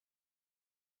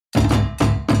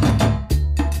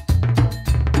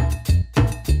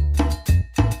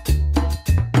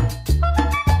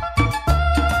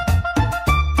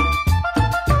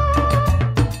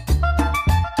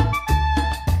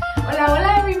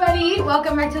everybody.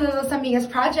 Welcome back to the Dos Amigas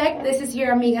project. This is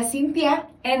your amiga Cynthia.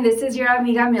 And this is your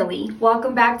amiga Millie.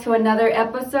 Welcome back to another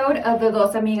episode of the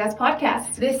Dos Amigas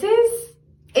podcast. This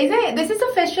is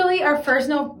officially our first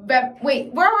November.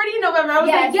 Wait, we're already in November. I was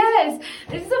like, yes.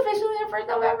 This is officially our first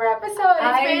November episode.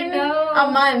 It's been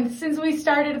a month since we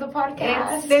started the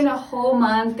podcast. It's been a whole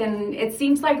month, and it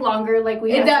seems like longer, like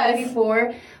we have said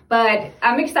before. But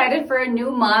I'm excited for a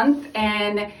new month,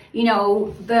 and you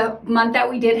know, the month that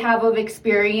we did have of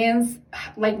experience,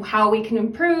 like how we can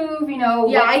improve, you know,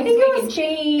 yeah, I think we can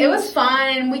change. It was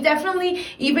fun. We definitely,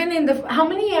 even in the, how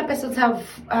many episodes have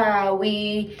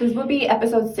we? This will be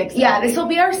episode 6. Yeah, this will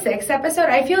be our 6th episode.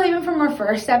 I feel even from our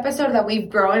first episode that we've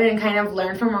grown and kind of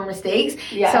learned from our mistakes.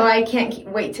 Yeah. So I can't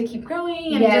wait to keep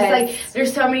growing. And just like,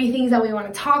 there's so many things that we want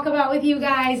to talk about with you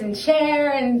guys and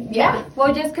share. And yeah,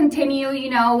 we'll just continue, you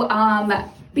know,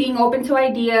 being open to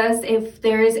ideas. If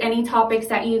there's any topics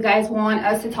that you guys want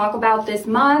us to talk about this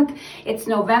month, it's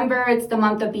November. It's the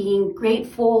month of being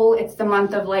grateful. It's the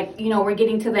month of, like, you know, we're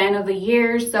getting to the end of the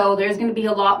year. So there's going to be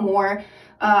a lot more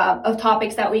of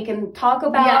topics that we can talk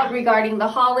about regarding the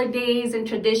holidays and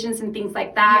traditions and things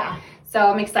like that. Yeah. So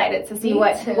I'm excited to see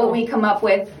what we come up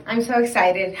with. I'm so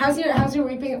excited. How's your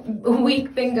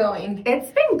week been going?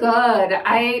 It's been good.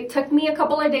 It took me a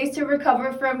couple of days to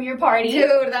recover from your party.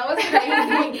 Dude, that was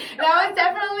crazy. That was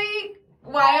definitely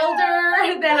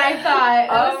wilder than I thought.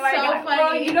 That was so funny.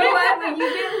 Well, you know what? When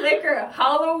you get liquor,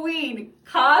 Halloween,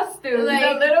 costumes,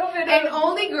 like, a little bit and of...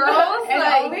 only girls? And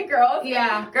like, only girls?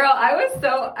 Yeah. Girl, I was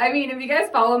so... I mean, if you guys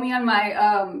follow me on my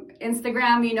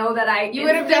Instagram, you know that You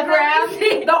would have definitely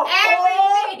seen the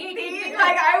whole thing.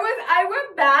 Like, I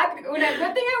went back.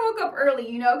 Good thing I woke up early,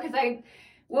 you know, because I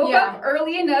woke up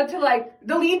early enough to, like,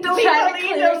 delete. I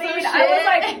was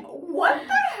like... What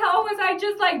the hell was I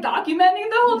just, like, documenting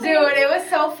the whole thing? Dude, it was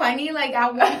so funny. Like,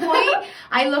 at one point,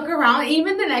 I look around,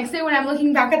 even the next day when I'm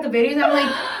looking back at the videos, I'm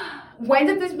like, when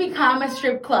did this become a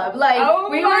strip club? Like,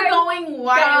 we were going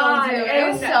wild, dude.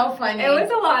 It was so funny. It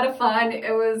was a lot of fun.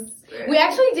 It was... We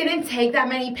actually didn't take that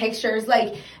many pictures,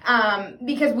 like,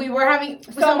 because we were having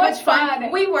so much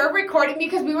fun. We were recording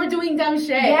because we were doing dumb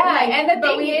shit. Yeah, like, and the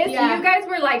thing is, you guys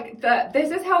were like,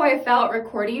 this is how I felt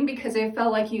recording, because I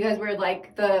felt like you guys were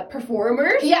like the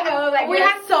performers. Yeah, you know, like we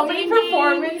had so many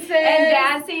performances. And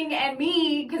dancing, and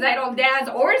me, because I don't dance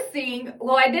or sing.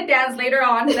 Well, I did dance later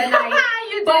on in the night.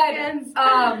 You did dance.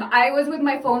 I was with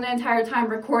my phone the entire time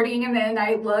recording, and then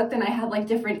I looked and I had like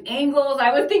different angles.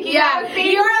 I was thinking, you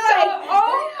were like,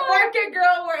 work it,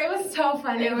 girl, where it was so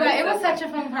funny. It was such a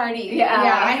fun party. Yeah,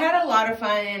 I had a lot of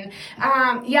fun.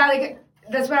 And like,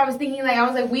 that's what I was thinking. Like, I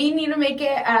was like, we need to make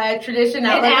it a tradition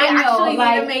now. Like, we actually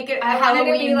need to make it a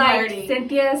Halloween party. Like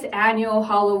Cynthia's annual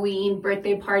Halloween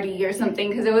birthday party or something,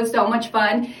 because it was so much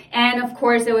fun. And of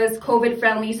course, it was COVID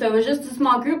friendly, so it was just a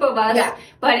small group of us. Yeah.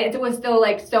 But it was still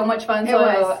like so much fun. It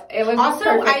was also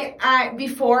perfect. I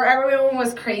before everyone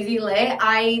was crazy lit,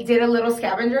 I did a little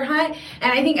scavenger hunt,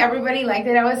 and I think everybody liked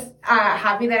it. I was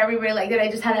happy that everybody liked it. I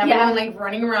just had everyone like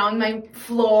running around my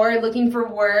floor looking for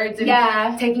words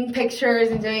and taking pictures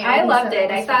and doing. I loved it.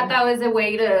 I thought that was a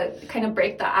way to kind of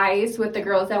break the ice with the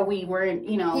girls that we weren't,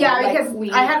 you know. Yeah, like, because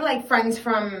I had like friends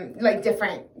from like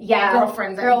different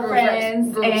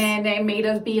girlfriends, and it made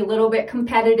us be a little bit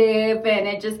competitive, and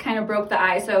it just kind of broke the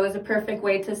ice. So it was a perfect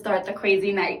way to start the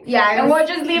crazy night. Yeah, and we'll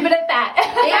just leave it at that.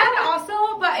 And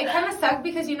also, but it kind of sucked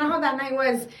because you know how that night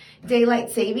was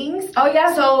daylight savings. Oh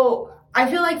yeah. So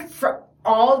I feel like for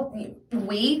all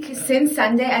week since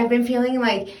Sunday, I've been feeling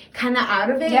like kind of out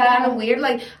of it, kind of weird.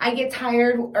 Like, I get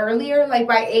tired earlier, like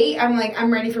by 8,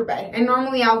 I'm ready for bed. And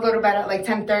normally I'll go to bed at like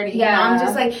 10:30. Yeah. You know? I'm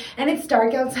just like, and it's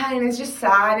dark outside and it's just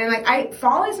sad. And like,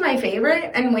 fall is my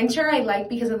favorite, and winter I like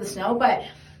because of the snow, but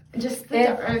just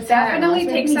it definitely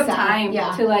takes some time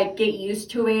to like get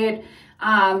used to it.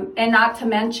 And not to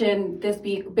mention this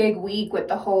big week with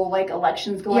the whole like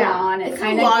elections going on. It's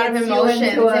kind of a lot of emotions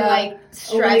and like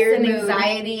stress and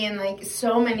anxiety and like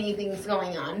so many things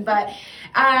going on. But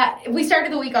we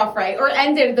started the week off right, or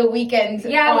ended the weekend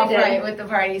off right with the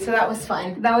party. So that was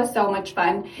fun. That was so much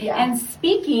fun. Yeah. And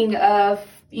speaking of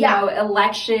you know,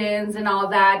 elections and all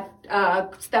that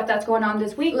stuff that's going on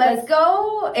this week. Let's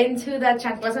go into the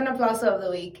chanclas and aplauso of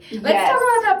the week. Let's talk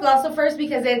about the aplauso first,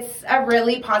 because it's a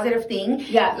really positive thing.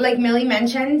 Yeah. Like Millie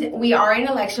mentioned, we are in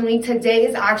election week. Today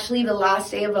is actually the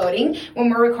last day of voting. When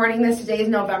we're recording this, today is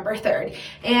November 3rd.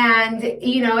 And,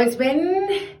 you know, it's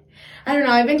been I don't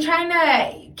know. I've been trying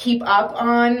to keep up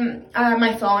on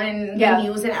my phone and the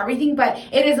news and everything, but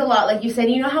it is a lot. Like you said,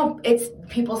 you know how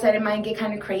people said it might get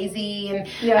kind of crazy and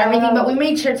everything, but we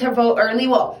made sure to vote early.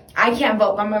 Well, I can't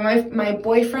vote, but my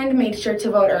boyfriend made sure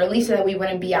to vote early so that we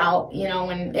wouldn't be out,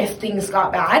 if things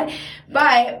got bad.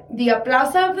 But the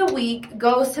aplauso of the week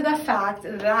goes to the fact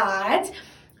that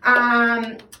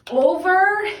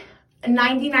over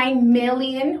 99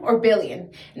 billion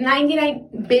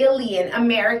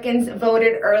Americans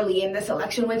voted early in this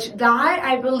election, which that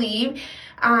I believe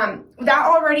that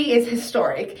already is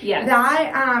historic. Yes.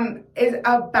 That is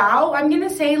about, I'm going to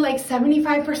say, like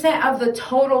 75% of the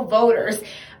total voters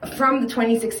from the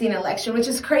 2016 election, which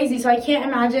is crazy. So I can't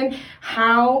imagine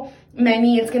how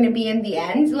many it's going to be in the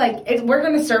end. Like, we're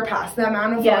going to surpass the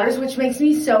amount of voters, which makes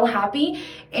me so happy.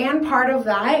 And part of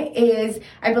that is,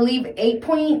 I believe,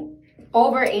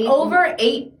 over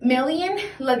 8 million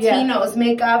Latinos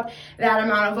make up that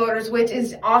amount of voters, which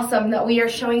is awesome that we are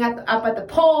showing up at the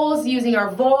polls, using our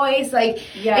voice. Like,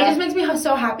 it just makes me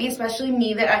so happy, especially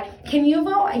me that can you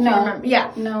vote? I can't remember.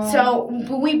 Yeah. No. So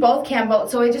we both can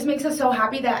vote. So it just makes us so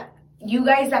happy that you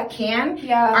guys that can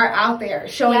are out there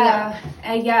showing up.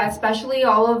 Especially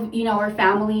all of, our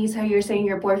families, how you're saying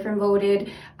your boyfriend voted.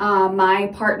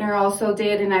 My partner also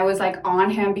did, and I was like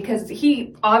on him because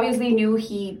he obviously knew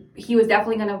he was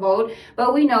definitely going to vote,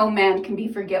 but we know men can be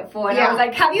forgetful. And I was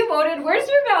like, have you voted? Where's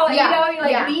your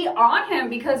ballot? Be on him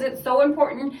because it's so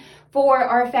important for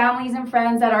our families and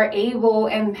friends that are able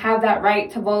and have that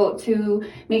right to vote to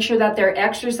make sure that they're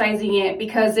exercising it,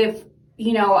 because if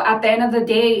at the end of the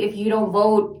day, if you don't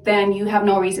vote, then you have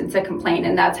no reason to complain.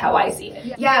 And that's how I see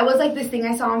it. Yeah, it was like this thing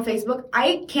I saw on Facebook.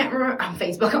 I can't remember, on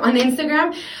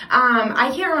Instagram.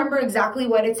 I can't remember exactly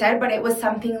what it said, but it was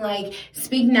something like,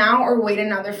 speak now or wait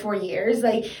another 4 years.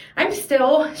 Like, I'm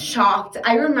still shocked.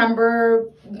 I remember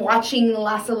watching the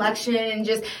last election and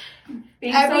just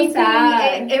everything. So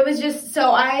sad. It was just, so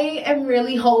I am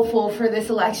really hopeful for this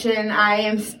election. I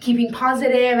am keeping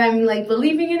positive. I'm like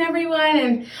believing in everyone,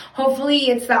 and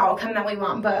hopefully it's the outcome that we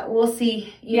want, but we'll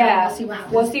see. We'll see what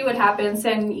happens. We'll see what happens.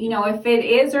 And, if it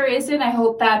is or isn't, I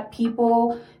hope that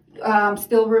people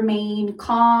still remain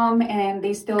calm and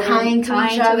they still kind to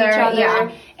each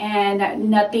other. And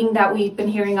nothing that we've been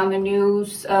hearing on the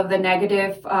news of the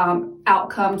negative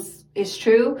outcomes is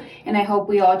true. And I hope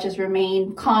we all just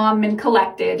remain calm and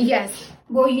collected. Yes.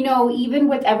 Well, even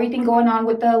with everything going on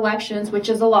with the elections, which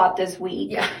is a lot this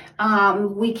week,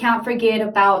 we can't forget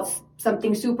about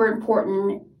something super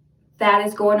important that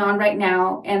is going on right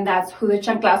now, and that's who the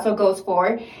chanclazo goes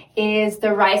for, is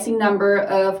the rising number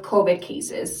of COVID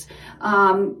cases.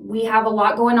 We have a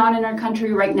lot going on in our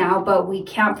country right now, but we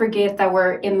can't forget that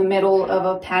we're in the middle of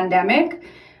a pandemic.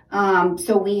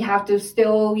 So we have to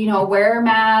still, wear a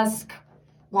mask,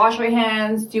 wash our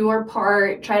hands, do our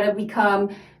part, try to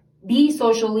be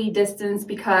socially distanced,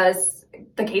 because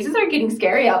the cases are getting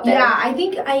scary out there. Yeah, I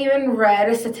think I even read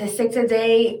a statistic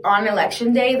today on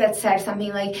election day that said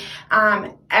something like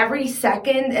every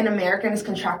second an American is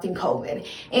contracting COVID.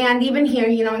 And even here,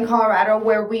 in Colorado,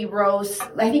 where we rose,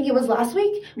 I think it was last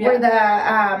week, where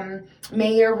the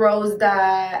mayor rose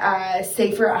the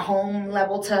safer at home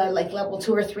level to like level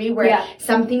 2 or 3, where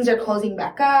some things are closing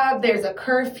back up. There's a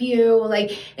curfew.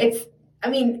 Like,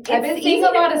 I've been seeing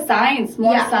a lot of signs,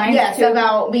 science too.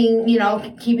 About being,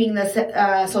 keeping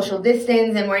the social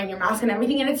distance and wearing your mask and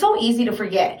everything. And it's so easy to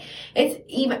forget.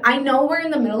 I know we're in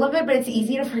the middle of it, but it's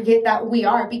easy to forget that we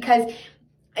are, because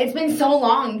it's been so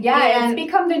long. Yeah, it's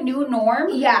become the new norm.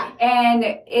 Yeah. And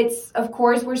it's, of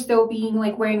course, we're still being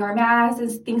wearing our masks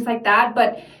and things like that,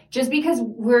 but just because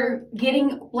we're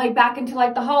getting back into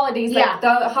the holidays,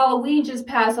 the Halloween just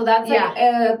passed, so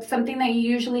that's something that you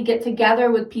usually get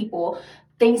together with people.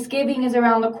 Thanksgiving is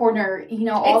around the corner,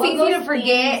 all it's easy to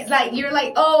forget. Like, you're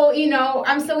like,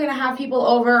 I'm still gonna have people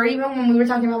over. Or even when we were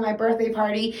talking about my birthday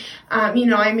party, I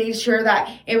made sure that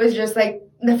it was just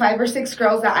the 5 or 6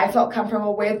 girls that I felt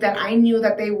comfortable with, that I knew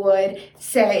that they would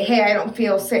say, hey, I don't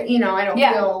feel sick, I don't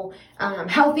feel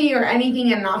healthy or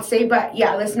anything, and not say. But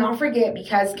let's not forget,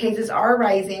 because cases are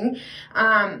rising.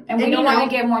 And we don't want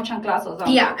to get more chanclazos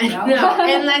on. Yeah. No.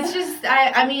 And let's just,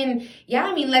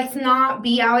 let's not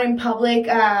be out in public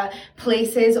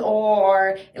places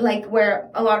or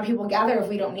where a lot of people gather if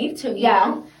we don't need to. You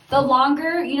know? The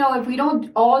longer, if we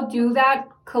don't all do that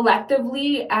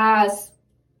collectively as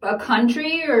a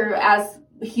country or as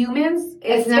humans,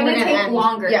 it's going to take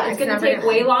longer. Yeah, it's going to take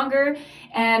way longer.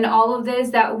 And all of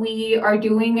this that we are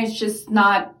doing is just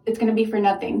it's going to be for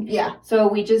nothing. Yeah. So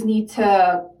we just need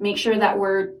to make sure that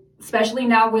especially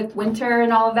now with winter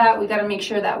and all of that, we got to make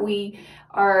sure that we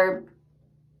are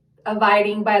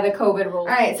abiding by the COVID rules.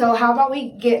 All right, so how about we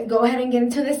go ahead and get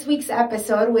into this week's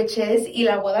episode, which is Y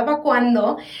la Boda Pa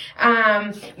Cuando.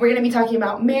 We're going to be talking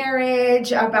about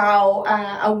marriage, about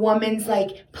a woman's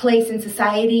like place in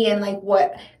society, and like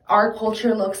what our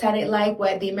culture looks at it like,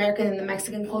 what the American and the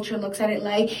Mexican culture looks at it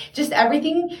like, just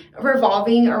everything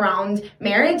revolving around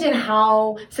marriage and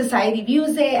how society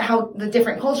views it, how the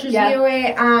different cultures view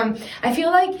it. I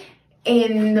feel like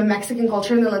in the Mexican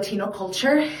culture and the Latino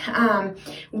culture,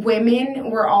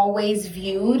 women were always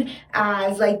viewed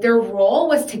as like their role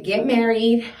was to get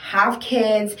married, have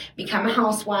kids, become a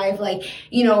housewife, like,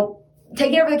 you know,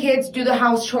 take care of the kids, do the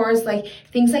house chores, like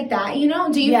things like that, you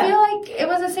know? Do you feel like it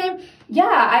was the same?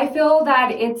 Yeah, I feel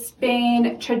that it's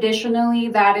been traditionally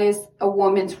that is a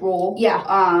woman's role.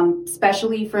 Yeah.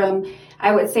 Especially from,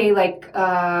 I would say, like,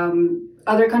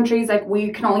 other countries, like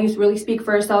we can only really speak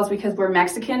for ourselves because we're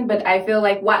Mexican, but I feel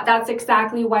like that's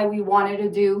exactly why we wanted to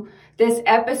do this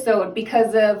episode,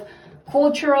 because of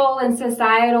cultural and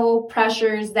societal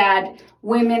pressures that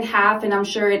women have. And I'm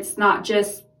sure it's not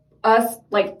just us,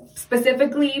 like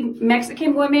specifically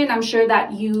Mexican women. I'm sure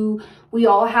that we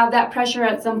all have that pressure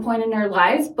at some point in our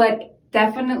lives, but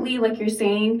definitely, like you're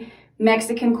saying,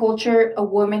 Mexican culture, a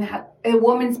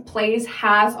woman's place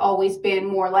has always been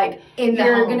more like,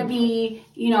 you're going to be,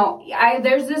 you know,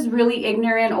 there's this really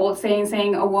ignorant old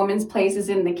saying a woman's place is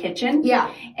in the kitchen.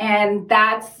 Yeah. And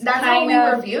that's how we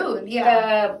were viewed.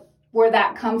 Yeah. Where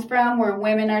that comes from, where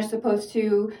women are supposed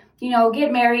to, you know,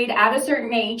 get married at a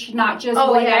certain age, not just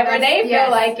whenever they feel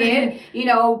like it, you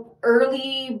know,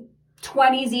 early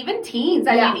 20s, even teens.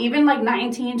 I mean, even like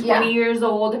 19, 20 years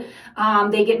old,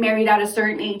 they get married at a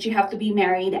certain age. You have to be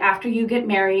married. After you get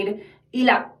married, y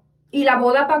la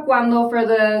boda pa cuando, for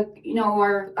the, you know,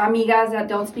 or amigas that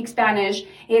don't speak Spanish,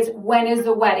 is when is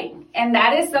the wedding? And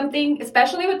that is something,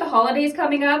 especially with the holidays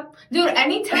coming up. Dude,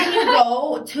 anytime you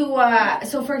go to,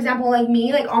 so for example, like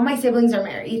me, like all my siblings are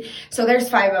married. So there's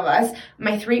 5 of us.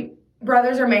 My 3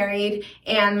 brothers are married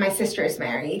and my sister is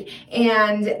married,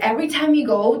 and every time you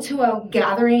go to a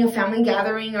gathering, a family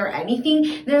gathering or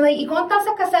anything, they're like, ¿y cuándo te vas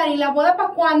a casar? ¿Y la boda pa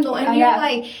cuando? And you're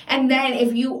like, and then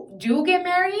if you do get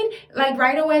married, like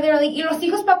right away they're like, ¿y los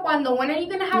hijos pa cuando? When are you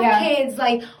gonna have kids?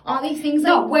 Like all these things.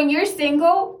 No, when you're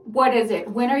single, what is it?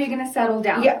 When are you gonna settle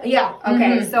down? Yeah.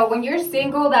 Okay, so when you're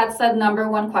single, that's the number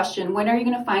one question. When are you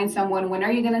gonna find someone? When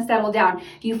are you gonna settle down?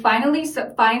 You finally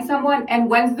find someone,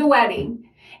 and when's the wedding?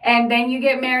 And then you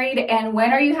get married, and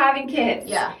when are you having kids?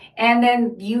 Yeah. And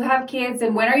then you have kids,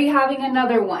 and when are you having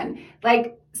another one?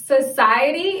 Like,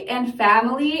 society and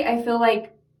family, I feel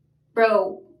like,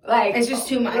 bro, like... it's just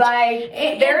too much. Like,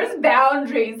 there's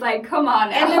boundaries. Like, come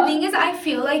on now. And the thing is, I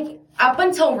feel like up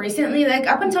until recently, like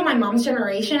up until my mom's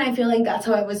generation, I feel like that's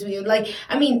how I was viewed. Like,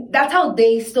 I mean, that's how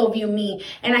they still view me.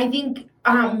 And I think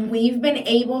we've been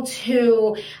able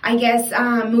to, I guess,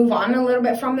 move on a little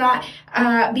bit from that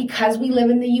because we live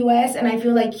in the U.S. And I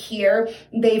feel like here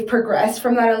they've progressed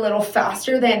from that a little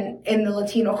faster than in the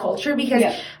Latino culture, because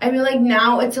I feel like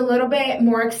now it's a little bit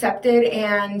more accepted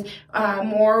and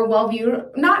more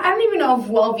well-viewed. I don't even know if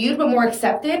well-viewed, but more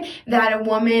accepted that a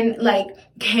woman like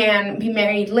can be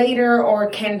married later or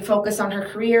can focus on her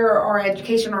career or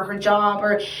education or her job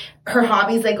or her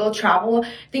hobbies, like go travel,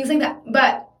 things like that.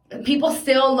 But people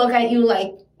still look at you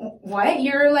like, what?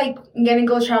 You're like gonna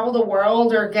go travel the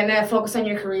world or gonna focus on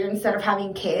your career instead of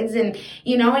having kids? And,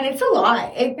 you know, and it's a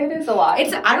lot. It is a lot.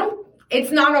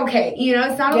 It's not okay. You know,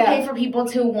 it's not okay for people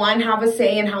to, 1, have a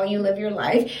say in how you live your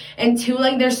life, and 2,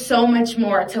 like there's so much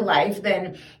more to life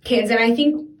than kids. And I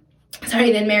think,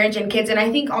 than marriage and kids. And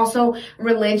I think also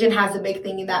religion has a big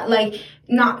thing in that. Like,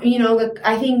 not, you know,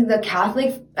 I think the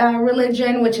Catholic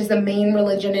religion, which is the main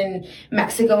religion in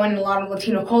Mexico and a lot of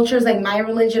Latino cultures, like my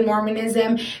religion,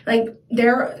 Mormonism, like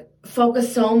they're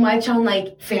focused so much on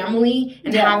like family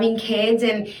and having kids,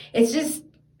 and it's just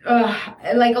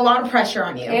like a lot of pressure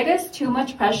on you. It is too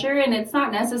much pressure, and it's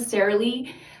not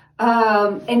necessarily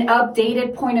an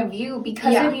updated point of view,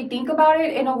 because if you think about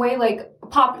it in a way, like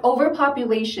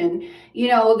overpopulation, you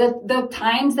know, the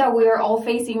times that we're all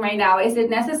facing right now, is it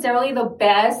necessarily the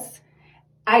best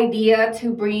idea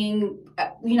to bring,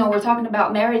 you know, we're talking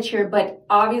about marriage here, but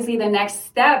obviously the next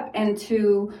step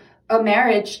into a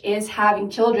marriage is having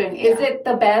children. Is it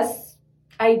the best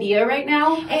idea right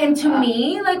now? And to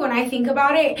me, like when I think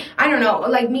about it, I don't know,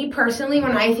 like me personally,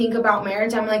 when I think about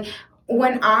marriage, I'm like,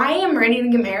 when I am ready to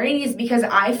get married is because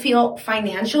I feel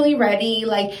financially ready.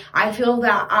 Like, I feel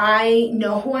that I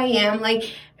know who I am. Like,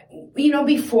 you know,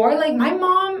 before, like my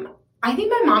mom, I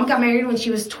think my mom got married when she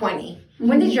was 20.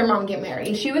 When did your mom get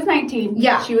married? She was 19.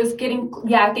 Yeah. She was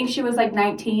I think she was like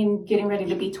 19, getting ready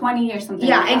to be 20 or something.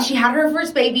 Yeah, like that. And she had her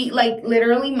first baby, like,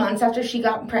 literally months after she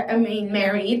got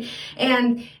married.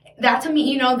 And that, to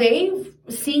me,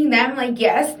 seeing them, like,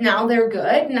 yes, now they're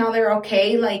good. Now they're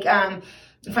okay, like,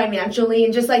 financially,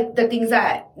 and just, like, the things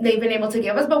that they've been able to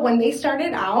give us. But when they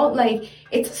started out, like,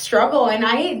 it's a struggle.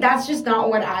 And that's just not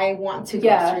what I want to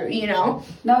go through, No,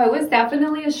 it was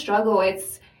definitely a struggle.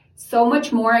 It's so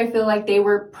much more. I feel like they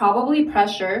were probably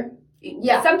pressure.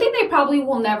 Yeah. Something they probably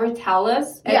will never tell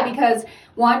us. Yeah. Because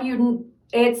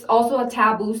it's also a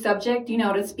taboo subject,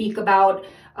 to speak about.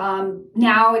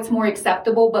 Now it's more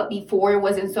acceptable, but before it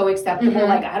wasn't so acceptable.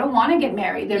 Like, I don't want to get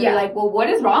married. They'd be like, well, what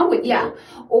is wrong with you?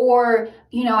 Or,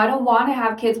 I don't want to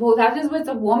have kids. Well, that is what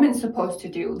a woman's supposed to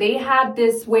do. They had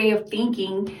this way of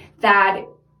thinking that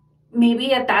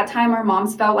maybe at that time our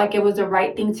moms felt like it was the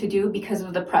right thing to do because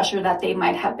of the pressure that they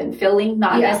might have been feeling,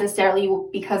 not necessarily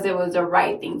because it was the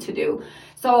right thing to do.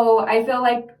 So I feel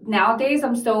like nowadays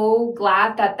I'm so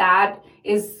glad that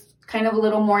is kind of a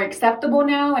little more acceptable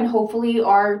now, and hopefully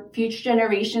our future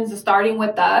generations, starting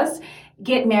with us,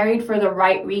 get married for the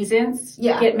right reasons.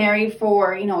 Yeah. Get married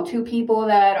for, two people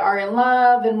that are in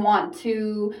love and want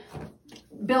to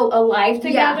build a life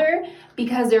together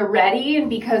because they're ready and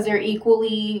because they're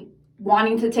equally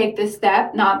wanting to take this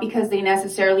step, not because they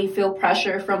necessarily feel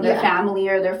pressure from their family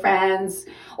or their friends,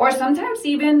 or sometimes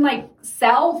even like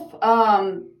self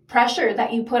pressure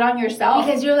that you put on yourself.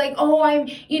 Because you're like, oh, I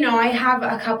have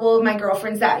a couple of my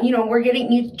girlfriends that,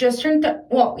 you just turned,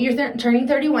 you're turning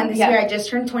 31 this year. I just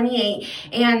turned 28.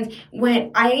 And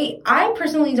when I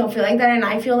personally don't feel like that, and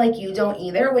I feel like you don't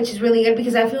either, which is really good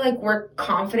because I feel like we're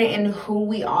confident in who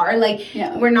we are. Like,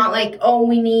 we're not like, oh,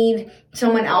 we need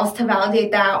someone else to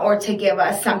validate that or to give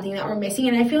us something that we're missing.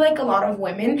 And I feel like a lot of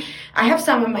women, I have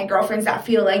some of my girlfriends that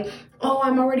feel like, oh,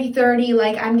 I'm already 30,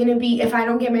 like, I'm gonna be, if I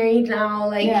don't get married now,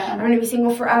 like, I'm gonna be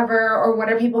single forever, or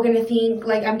what are people gonna think,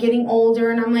 like, I'm getting older,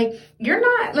 and I'm like, you're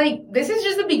not, like, this is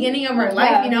just the beginning of our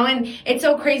life, and it's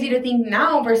so crazy to think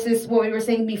now versus what we were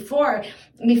saying before,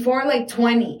 like,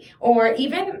 20, or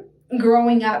even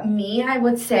growing up, I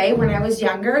would say, when I was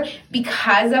younger,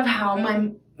 because of how my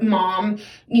mom,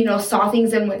 saw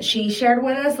things and what she shared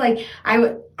with us, like,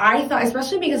 I thought,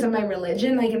 especially because of my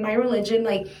religion, like, in my religion,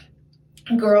 like,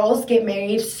 girls get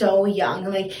married so young.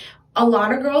 Like, a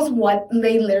lot of girls, what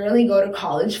they literally go to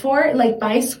college for, like,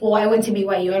 my school, I went to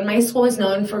BYU, and my school is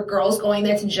known for girls going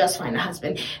there to just find a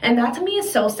husband. And that to me is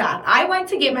so sad. I went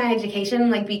to get my education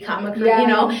and, like, become a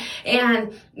career,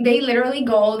 and they literally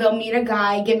go, they'll meet a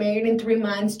guy, get married in 3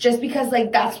 months, just because,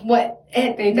 like, that's what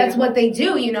they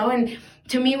do, and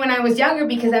to me, when I was younger,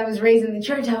 because I was raised in the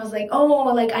church, I was like,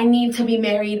 oh, like, I need to be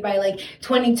married by, like,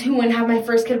 22 and have my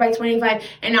first kid by 25.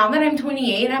 And now that I'm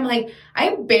 28, I'm like,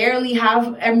 I'm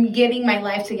getting my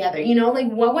life together. Like,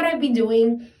 what would I be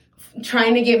doing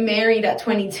trying to get married at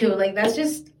 22? Like, that's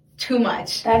just too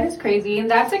much. That is crazy.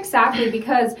 And that's exactly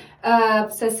because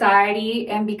of society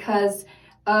and because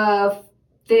of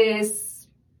this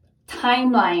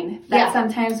timeline that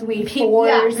sometimes we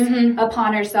force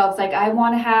upon ourselves. Like, I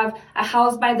want to have a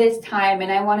house by this time,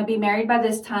 and I want to be married by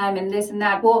this time, and this and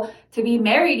that. Well, to be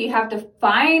married, you have to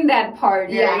find that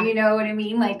partner, you know what I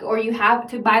mean? Like, or you have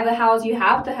to buy the house, you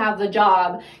have to have the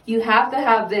job, you have to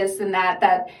have this and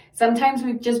that sometimes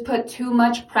we just put too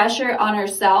much pressure on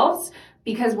ourselves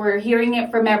because we're hearing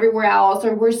it from everywhere else,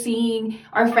 or we're seeing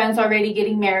our friends already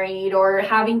getting married or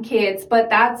having kids, but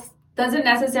doesn't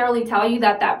necessarily tell you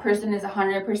that person is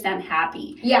 100%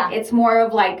 happy. Yeah. It's more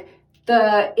of like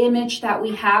the image that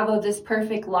we have of this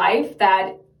perfect life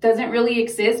that doesn't really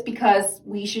exist because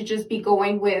we should just be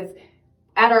going with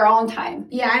at our own time.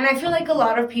 Yeah, and I feel like a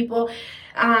lot of people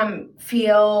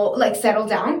feel like settled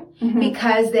down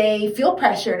because they feel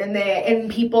pressured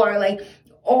and people are like,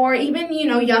 or even,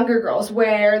 younger girls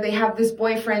where they have this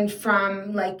boyfriend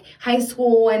from, like, high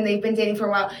school and they've been dating for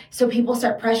a while. So people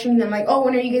start pressuring them, like, oh,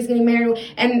 when are you guys getting married?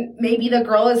 And maybe the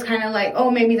girl is kind of like, oh,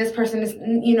 maybe this person is,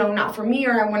 not for me,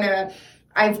 or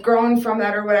I've grown from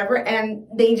that or whatever. And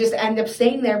they just end up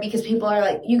staying there because people are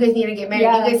like, you guys need to get married.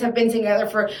 Yeah. You guys have been together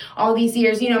for all these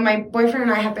years. My boyfriend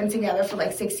and I have been together for,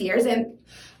 like, 6 years. And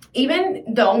even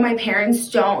though my parents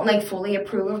don't, like, fully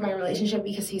approve of my relationship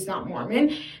because he's not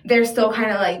Mormon, they're still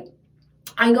kind of like,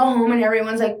 I go home and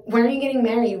everyone's like, when are you getting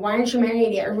married? Why aren't you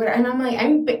married yet? Or whatever. And I'm like,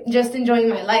 I'm just enjoying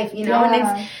my life,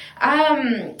 Yeah.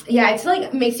 And it's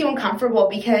like, makes you uncomfortable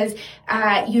because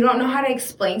you don't know how to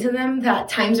explain to them that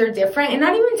times are different. And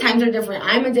not even times are different.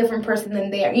 I'm a different person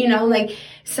than they are, like,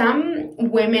 some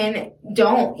women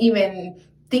don't even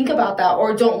think about that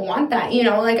or don't want that,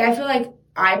 like, I feel like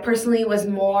I personally was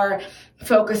more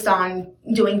focused on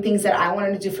doing things that I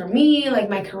wanted to do for me, like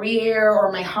my career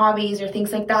or my hobbies or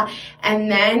things like that.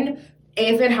 And then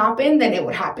if it happened, then it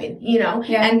would happen, you know?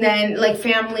 Yeah. And then like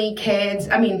family,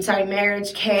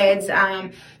 marriage, kids,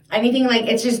 anything, like,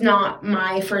 it's just not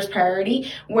my first priority,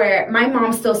 where my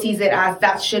mom still sees it as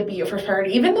that should be your first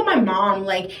priority. Even though my mom,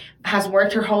 like, has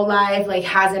worked her whole life, like,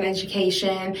 has an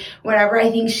education, whatever, I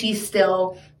think she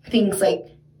still thinks, like,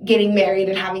 getting married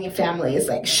and having a family is,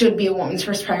 like, should be a woman's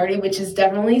first priority, which is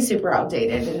definitely super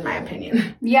outdated in my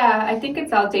opinion. Yeah, I think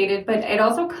it's outdated, but it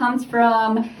also comes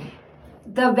from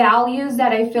the values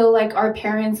that I feel like our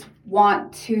parents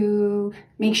want to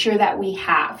make sure that we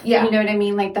have. Yeah. You know what I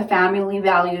mean? Like the family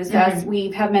values, as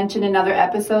we have mentioned in other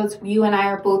episodes. You and I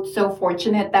are both so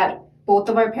fortunate that both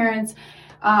of our parents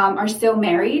are still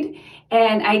married.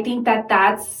 And I think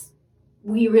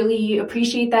we really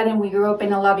appreciate that, and we grew up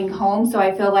in a loving home. So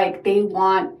I feel like they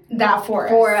want that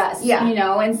for us. Yeah. You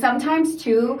know, and sometimes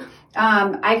too,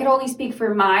 I could only speak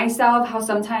for myself,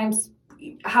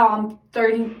 how I'm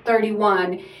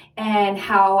 31 and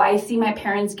how I see my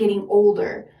parents getting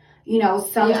older. You know,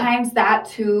 sometimes that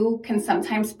too can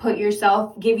sometimes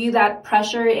give you that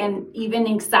pressure and even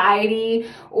anxiety,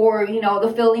 or, you know,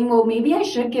 the feeling, well, maybe I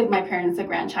should give my parents a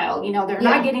grandchild. You know, they're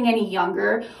not getting any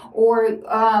younger, or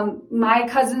my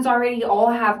cousins already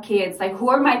all have kids. Like, who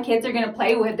are my kids are going to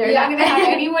play with? They're not going to have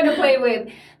anyone to play with.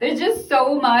 There's just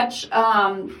so much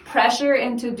pressure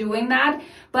into doing that.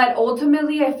 But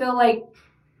ultimately, I feel like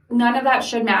none of that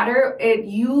should matter.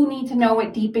 You need to know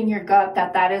it deep in your gut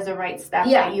that is the right step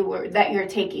that you're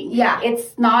taking. Yeah.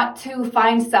 It's not to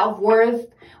find self-worth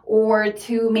or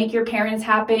to make your parents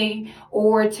happy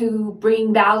or to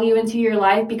bring value into your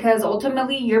life, because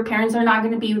ultimately your parents are not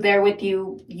going to be there with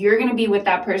you. You're going to be with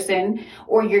that person,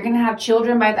 or you're going to have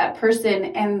children by that person,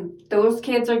 and those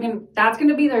kids that's going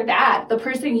to be their dad, the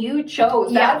person you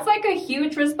chose. Yeah. That's like a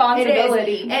huge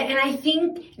responsibility. And I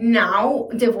think now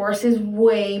divorce is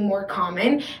way more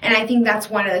common, and I think that's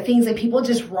one of the things that people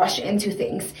just rush into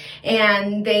things,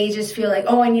 and they just feel like,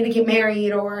 oh, I need to get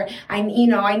married, or I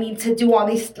need to do all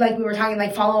these, like we were talking,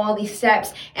 like follow all these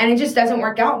steps, and it just doesn't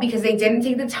work out because they didn't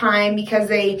take the time, because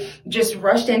they just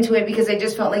rushed into it, because they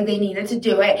just felt like they needed to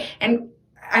do it. And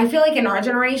I feel like in our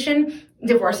generation,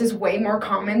 divorce is way more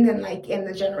common than like in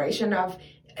the generation of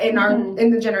in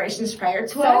the generations prior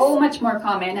to us. So much more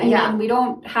common. I mean, we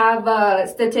don't have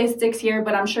statistics here,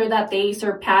 but I'm sure that they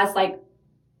surpass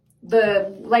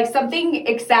something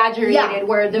exaggerated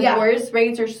where divorce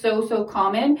rates are so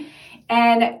common.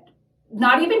 And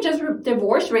not even just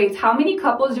divorce rates. How many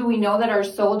couples do we know that are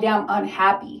so damn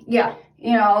unhappy? Yeah.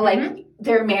 You know, like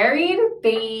they're married,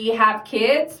 they have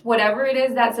kids, whatever it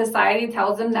is that society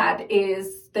tells them that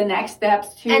is the next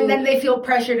steps to. And then they feel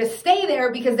pressure to stay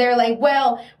there because they're like,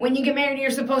 well, when you get married, you're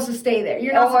supposed to stay there.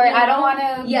 You're not. Or I don't want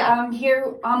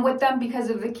to. I'm with them because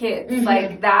of the kids.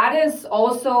 Like that is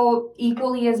also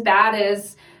equally as bad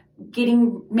as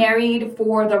getting married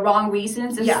for the wrong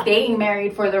reasons and staying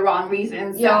married for the wrong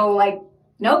reasons. So like,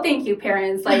 no, thank you,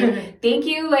 parents. Like, thank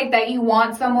you, like, that you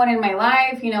want someone in my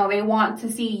life. You know, they want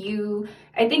to see you.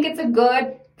 I think it's a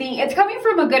good thing. It's coming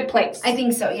from a good place. I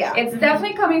think so, yeah. It's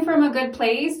definitely coming from a good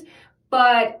place,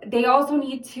 but they also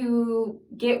need to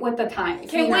get with the times.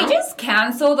 Can we just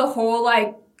cancel the whole,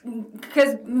 like,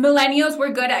 because millennials, we're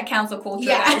good at cancel culture,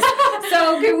 guys.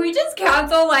 So can we just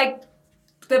cancel, like,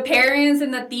 the parents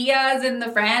and the tias and the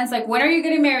friends, like, when are you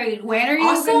getting married? When are you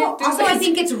going to do this? Also, I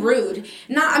think it's rude.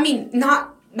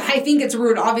 I think it's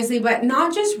rude, obviously, but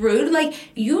not just rude. Like,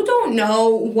 you don't know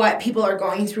what people are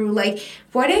going through. Like,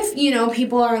 what if,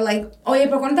 people are like, oye,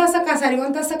 pero ¿cuándo te vas a casar? ¿Y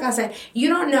cuándo te vas a casar? You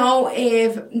don't know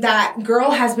if that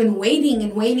girl has been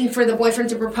waiting for the boyfriend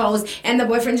to propose, and the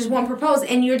boyfriend just won't propose,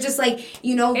 and you're just like,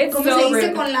 it's ¿cómo so se dice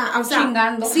rude. Con la, o sea,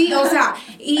 chingando. Sí, o sea,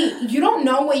 y you don't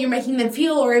know what you're making them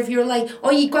feel, or if you're like,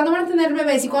 oye, ¿cuándo van a tener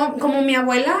bebés? Y como mi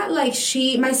abuela, like,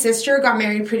 my sister got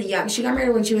married pretty young. She got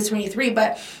married when she was 23,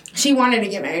 but she wanted to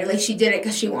get married. Like, she did it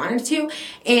because she wanted to.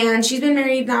 And she's been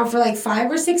married now for, like, 5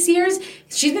 or 6 years.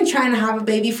 She's been trying to have a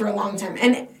baby for a long time.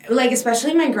 And, like,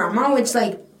 especially my grandma, which,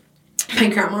 like, my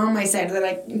grandma on my side that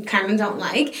I kind of don't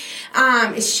like,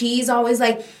 she's always,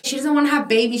 like, she doesn't want to have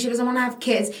babies. She doesn't want to have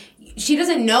kids. She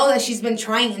doesn't know that she's been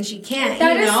trying and she can't.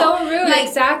 That is so rude. Like,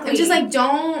 exactly. Just, like,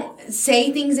 don't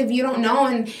say things if you don't know.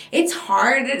 And it's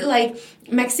hard. Like,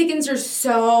 Mexicans are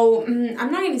so, I'm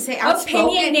not going to say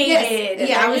outspoken. Opinionated.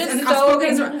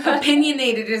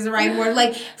 Opinionated is the right word.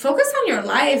 Like, focus on your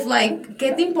life. Like,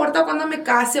 ¿qué te importa cuando me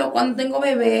case o cuando tengo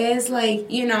bebés? Like,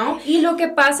 Y lo que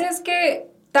pasa es que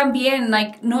también,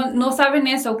 like, no saben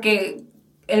eso, que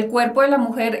el cuerpo de la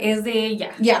mujer es de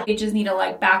ella. Yeah. They just need to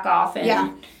like back off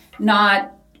and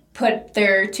not put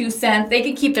their 2 cents. They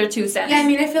could keep their 2 cents. Yeah, I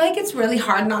mean, I feel like it's really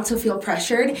hard not to feel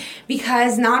pressured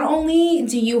because not only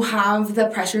do you have the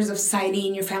pressures of society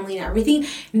and your family and everything,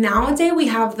 nowadays we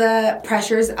have the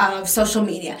pressures of social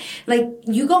media. Like,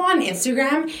 you go on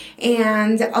Instagram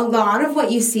and a lot of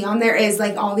what you see on there is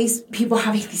like all these people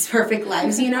having these perfect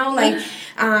lives, you know? Like,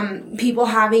 people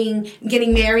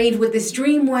getting married with this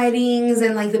dream weddings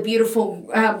and like the beautiful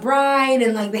bride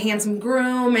and like the handsome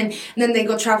groom, and then they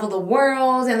go travel the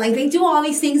world and like they do all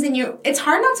these things, and it's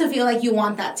hard not to feel like you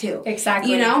want that too.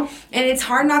 Exactly. You know? And it's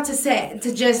hard not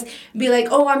to just be like,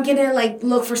 oh, I'm gonna like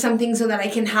look for something so that I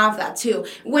can have that too.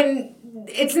 When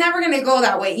it's never gonna go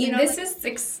that way, you know? This is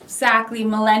exactly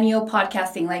millennial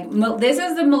podcasting. Like, this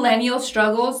is the millennial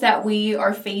struggles that we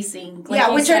are facing.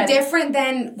 Like which are different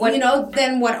than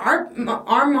than what our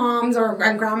moms or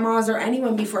our grandmas or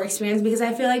anyone before experienced. Because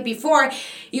I feel like before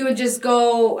you would just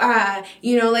go,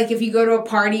 like if you go to a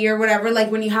party or whatever,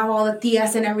 like when you have all the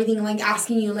tías and everything, like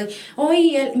asking you, like,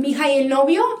 oye, mija, ¿y el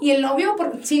novio? ¿Y el novio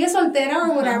sigue soltera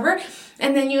or whatever?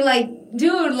 And then you're like,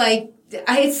 dude, like,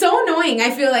 it's so annoying.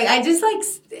 I feel like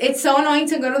it's so annoying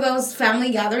to go to those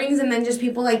family gatherings and then just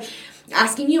people like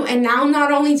asking you. And now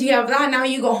not only do you have that, now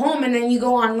you go home and then you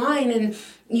go online and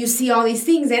you see all these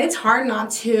things, and it's hard not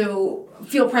to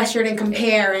feel pressured and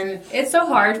compare. And it's so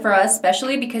hard for us,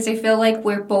 especially because I feel like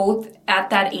we're both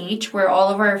at that age where all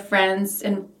of our friends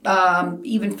and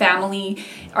even family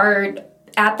are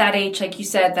at that age, like you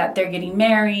said, that they're getting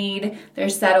married, they're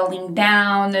settling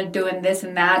down, they're doing this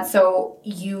and that. So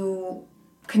you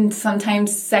can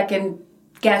sometimes second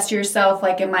guess yourself,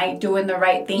 like, am I doing the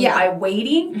right thing by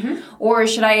waiting? Mm-hmm. Or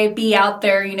should I be out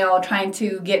there, trying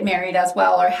to get married as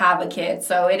well or have a kid?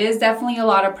 So it is definitely a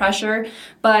lot of pressure.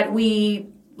 But we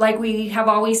have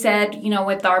always said,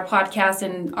 with our podcast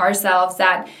and ourselves,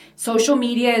 that social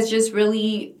media is just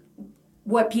really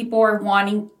what people are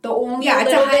wanting.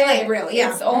 It's a highlight reel.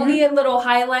 Yeah, it's only a little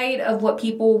highlight of what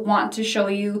people want to show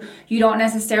you. You don't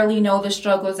necessarily know the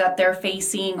struggles that they're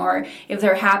facing or if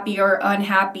they're happy or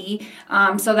unhappy.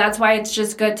 So that's why it's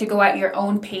just good to go at your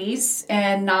own pace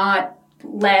and not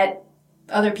let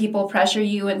other people pressure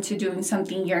you into doing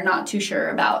something you're not too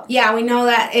sure about. Yeah, we know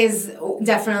that is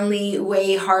definitely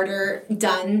way harder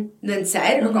done than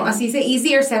said. Mm-hmm. Or así se,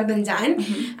 easier said than done.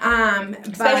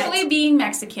 Mm-hmm. Especially being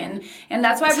Mexican. And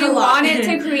that's why we wanted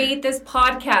to create this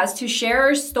podcast, to share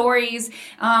our stories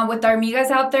with our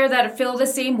amigas out there that feel the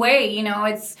same way.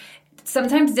 It's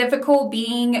sometimes difficult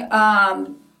being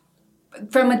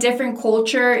from a different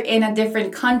culture in a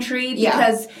different country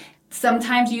because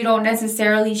sometimes you don't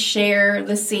necessarily share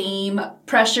the same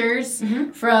pressures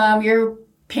from your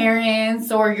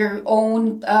parents or your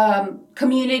own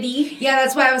community. Yeah,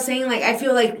 that's why I was saying, like, I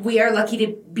feel like we are lucky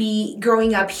to be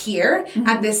growing up here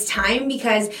at this time,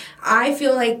 because I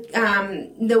feel like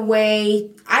the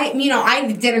way I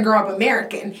didn't grow up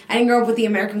American. I didn't grow up with the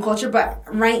American culture, but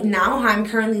right now, how I'm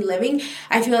currently living,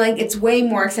 I feel like it's way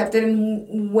more accepted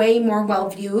and way more well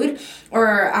viewed,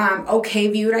 or okay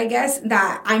viewed, I guess,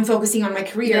 that I'm focusing on my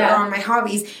career or on my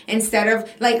hobbies, instead of,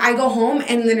 like, I go home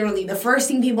and literally the first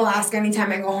thing people ask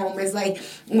anytime I go home is like,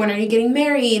 when are you getting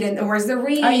married, and where's the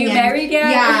ring? Are you married yet?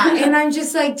 Yeah, and I'm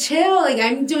just like, chill, like,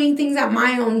 I'm doing things at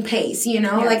my own pace,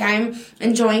 like, I'm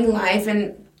enjoying life.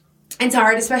 And it's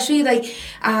hard, especially, like,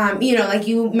 like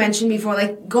you mentioned before,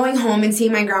 like, going home and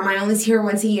seeing my grandma. I only see her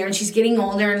once a year, and she's getting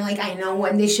older, and, like, I know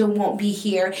one day she won't be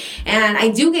here. And I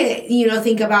do get,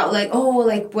 think about, like, oh,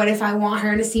 like, what if I want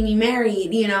her to see me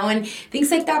married, and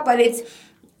things like that. But it's,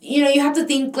 you have to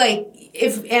think, like,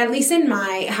 if, at least in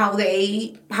how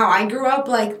I grew up,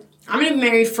 like, I'm going to be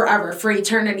married forever, for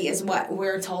eternity is what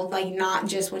we're told, like, not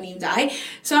just when you die.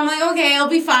 So I'm like, okay, I'll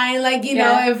be fine. Like,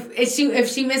 if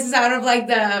she misses out of, like,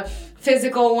 the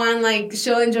physical one, like,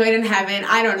 she'll enjoy it in heaven.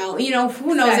 I don't know.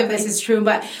 Who knows if this is true,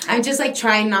 but I'm just, like,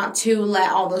 trying not to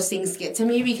let all those things get to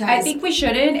me, because I think we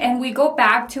shouldn't. And we go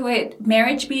back to it,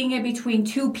 marriage being in between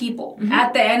two people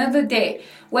at the end of the day.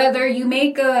 Whether you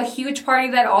make a huge party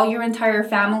that all your entire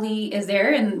family is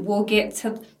there, and we'll get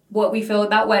to what we feel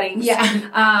about weddings.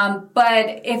 Yeah.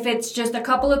 But if it's just a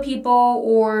couple of people,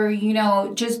 or,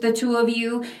 just the two of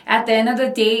you, at the end of the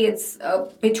day, it's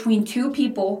between two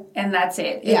people, and that's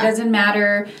it. It doesn't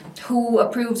matter who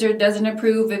approves or doesn't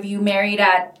approve. If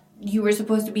you were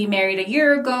supposed to be married a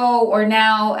year ago or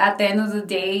now, at the end of the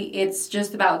day, it's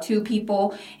just about two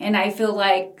people. And I feel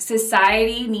like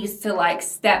society needs to, like,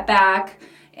 step back,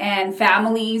 and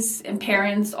families and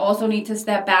parents also need to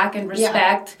step back and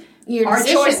respect our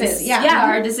choices. Yeah.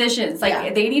 Our decisions.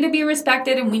 Like, they need to be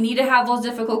respected, and we need to have those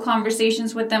difficult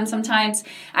conversations with them sometimes.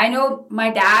 I know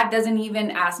my dad doesn't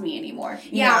even ask me anymore.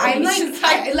 I'm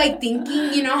like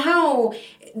thinking, you know how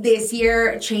this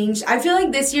year changed? I feel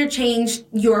like this year changed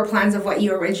your plans of what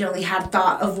you originally had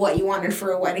thought of what you wanted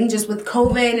for a wedding, just with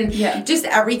COVID and just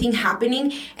everything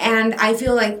happening. And I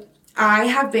feel like I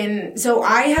have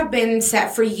been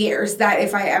set for years that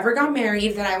if I ever got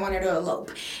married, that I wanted to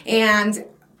elope. And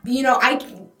I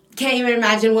can't even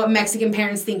imagine what Mexican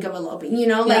parents think of eloping,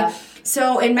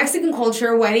 So in Mexican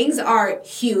culture, weddings are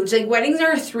huge. Like, weddings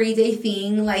are a 3-day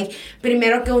thing. Like,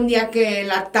 primero que un día que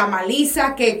la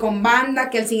tamaliza, que con banda,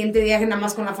 que el siguiente día que nada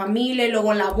más con la familia, y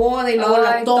luego la boda, y luego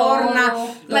la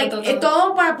torna.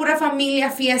 Todo para pura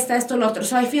familia, fiesta, esto, lo otro.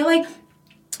 So I feel like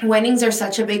weddings are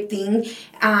such a big thing,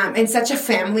 and such a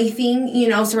family thing,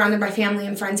 surrounded by family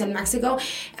and friends in Mexico.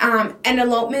 And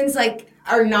elopements,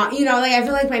 are not, I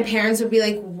feel like my parents would be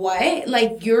like, what?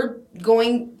 Like, you're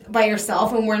going by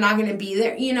yourself and we're not going to be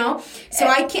there, So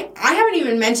I haven't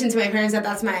even mentioned to my parents that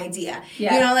that's my idea.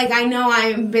 Yeah. I know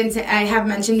I have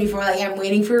mentioned before, I'm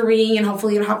waiting for a ring and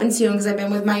hopefully it'll happen soon because I've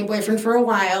been with my boyfriend for a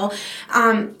while.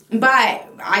 But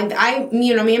I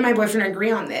me and my boyfriend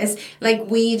agree on this.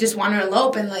 We just want to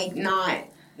elope and not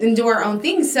and do our own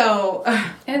thing. So,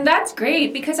 and that's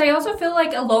great because I also feel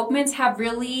like elopements have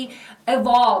really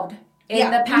evolved in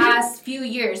the past few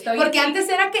years. Porque antes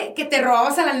era que te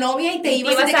robabas a la novia y te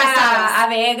ibas y te casabas. A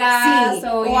Vegas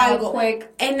o algo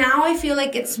quick. And now I feel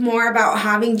like it's more about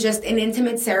having just an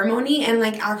intimate ceremony and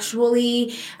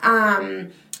actually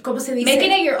 ¿cómo se dice?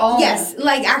 Making it your own. Yes,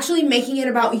 actually making it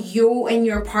about you and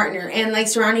your partner and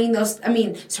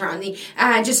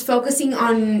just focusing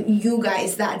on you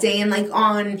guys that day and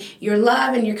on your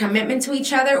love and your commitment to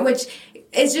each other, which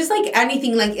it's just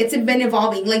anything, it's been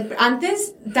evolving.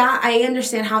 Antes, that I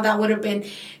understand how that would have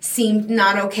seemed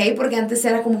not okay, porque antes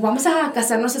era como, vamos a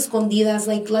casarnos escondidas,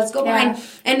 let's go behind.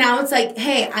 And now it's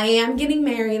hey, I am getting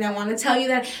married, I want to tell you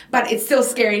that, but it's still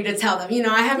scary to tell them,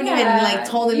 I haven't even,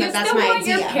 told them that that's my idea. You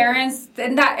still want your parents,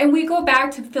 and we go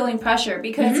back to feeling pressure,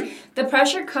 because the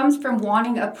pressure comes from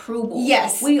wanting approval.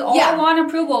 Yes. We all want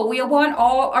approval. We want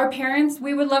all our parents,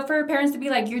 we would love for our parents to be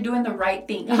you're doing the right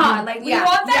thing. We want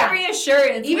that reassurance.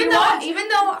 Even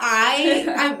though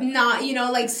I'm not,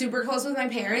 super close with my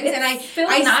parents, and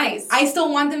I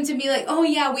still want them to be oh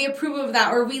yeah, we approve of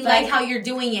that, or we like how you're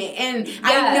doing it, and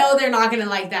I know they're not gonna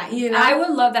like that. I would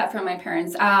love that from my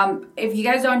parents. If you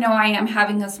guys don't know, I am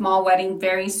having a small wedding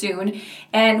very soon,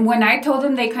 and when I told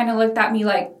them, they kind of looked at me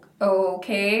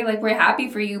okay, we're happy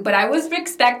for you, but I was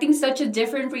expecting such a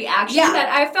different reaction that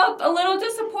I felt a little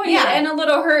disappointed and a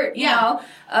little hurt. You know,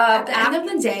 at the end of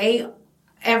the day,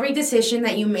 every decision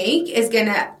that you make is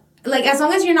gonna, as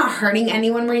long as you're not hurting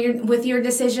anyone with your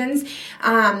decisions,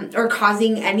 or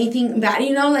causing anything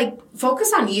bad,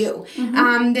 focus on you.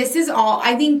 This is all,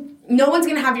 I think no one's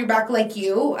gonna have your back like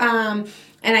you.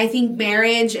 And I think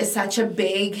marriage is such a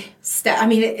big step. I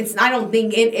mean, I don't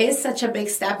think it is such a big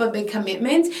step, a big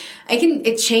commitment.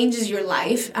 It changes your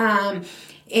life.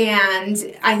 And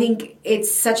I think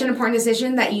it's such an important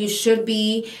decision that you should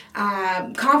be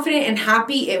confident and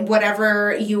happy in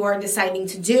whatever you are deciding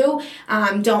to do.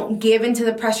 Don't give into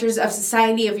the pressures of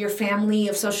society, of your family,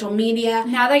 of social media.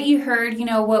 Now that you heard,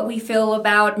 what we feel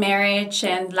about marriage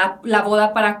and la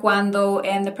Boda Pa Cuando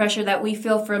and the pressure that we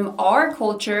feel from our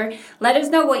culture, let us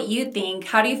know what you think.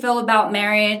 How do you feel about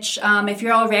marriage? If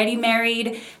you're already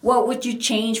married, what would you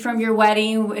change from your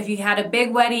wedding? If you had a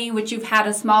big wedding, would you have had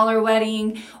a smaller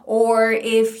wedding? Or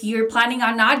if you're planning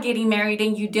on not getting married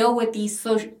and you deal with these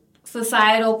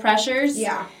societal pressures,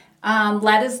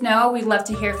 let us know. We'd love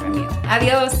to hear from you.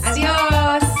 Adios.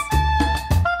 Adios.